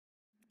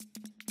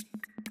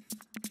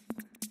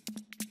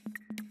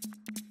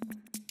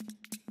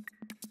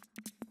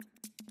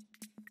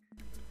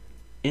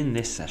In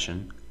this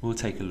session, we'll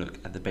take a look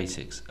at the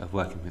basics of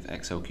working with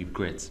Excel cube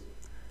grids.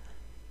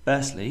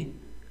 Firstly,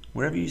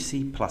 wherever you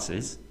see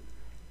pluses,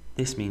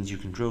 this means you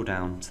can drill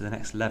down to the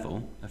next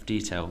level of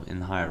detail in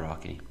the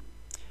hierarchy.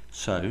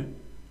 So,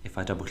 if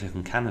I double click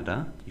on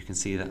Canada, you can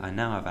see that I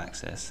now have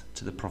access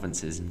to the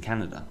provinces in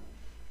Canada.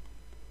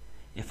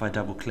 If I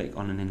double click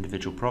on an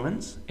individual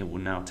province, it will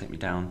now take me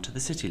down to the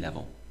city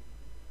level.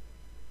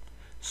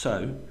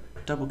 So,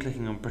 double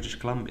clicking on British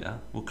Columbia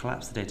will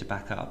collapse the data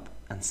back up,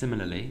 and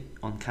similarly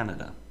on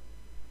Canada.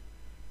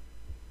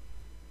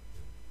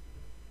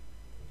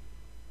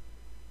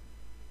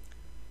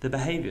 The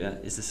behaviour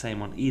is the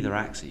same on either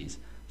axes,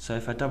 so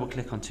if I double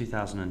click on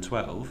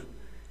 2012,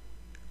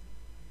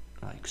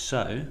 like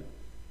so,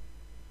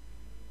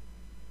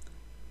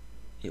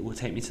 it will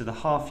take me to the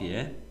half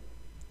year,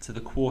 to the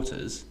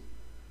quarters,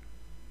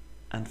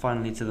 and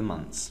finally to the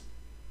months.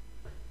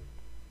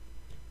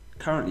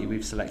 Currently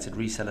we've selected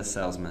reseller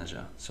sales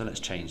measure, so let's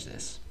change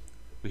this.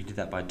 We can do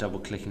that by double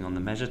clicking on the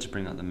measure to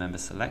bring up the member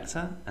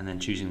selector and then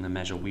choosing the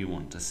measure we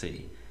want to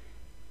see.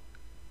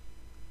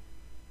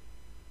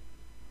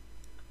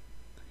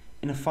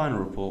 In a final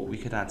report, we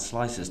could add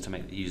slices to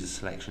make the user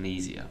selection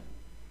easier.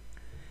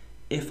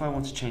 If I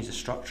want to change the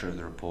structure of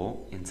the report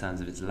in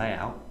terms of its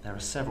layout, there are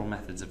several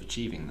methods of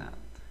achieving that.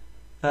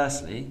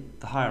 Firstly,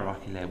 the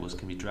hierarchy labels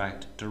can be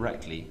dragged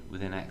directly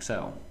within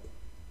Excel.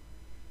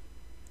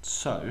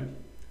 So,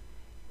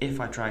 if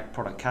I drag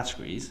product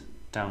categories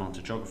down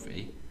onto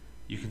geography,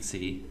 you can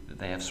see that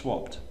they have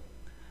swapped.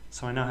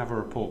 So I now have a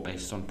report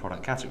based on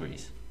product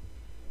categories.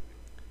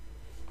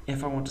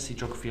 If I want to see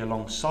geography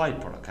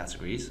alongside product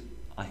categories,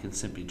 I can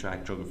simply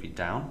drag geography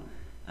down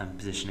and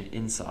position it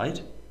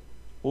inside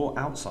or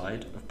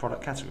outside of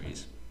product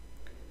categories.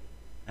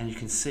 And you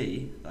can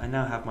see that I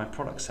now have my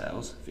product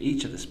sales for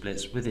each of the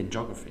splits within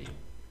geography.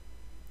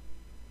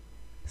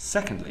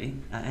 Secondly,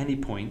 at any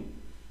point,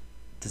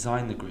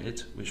 design the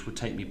grid, which will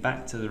take me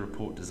back to the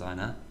report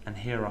designer, and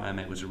here I am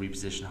able to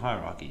reposition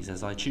hierarchies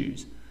as I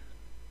choose.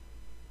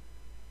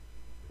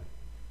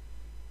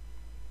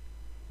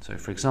 So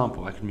for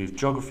example, I can move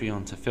geography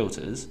onto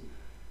filters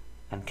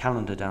and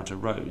calendar down to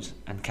rows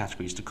and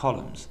categories to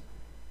columns.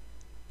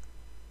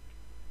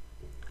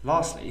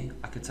 Lastly,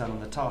 I could turn on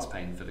the task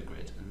pane for the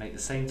grid and make the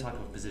same type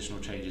of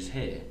positional changes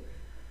here.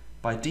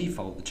 By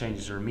default, the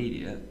changes are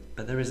immediate,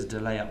 but there is a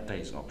delay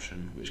updates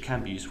option which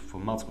can be useful for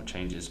multiple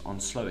changes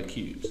on slower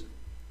cubes.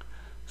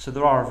 So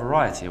there are a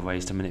variety of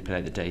ways to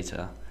manipulate the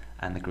data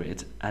and the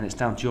grid, and it's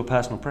down to your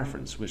personal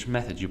preference which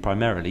method you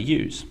primarily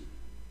use.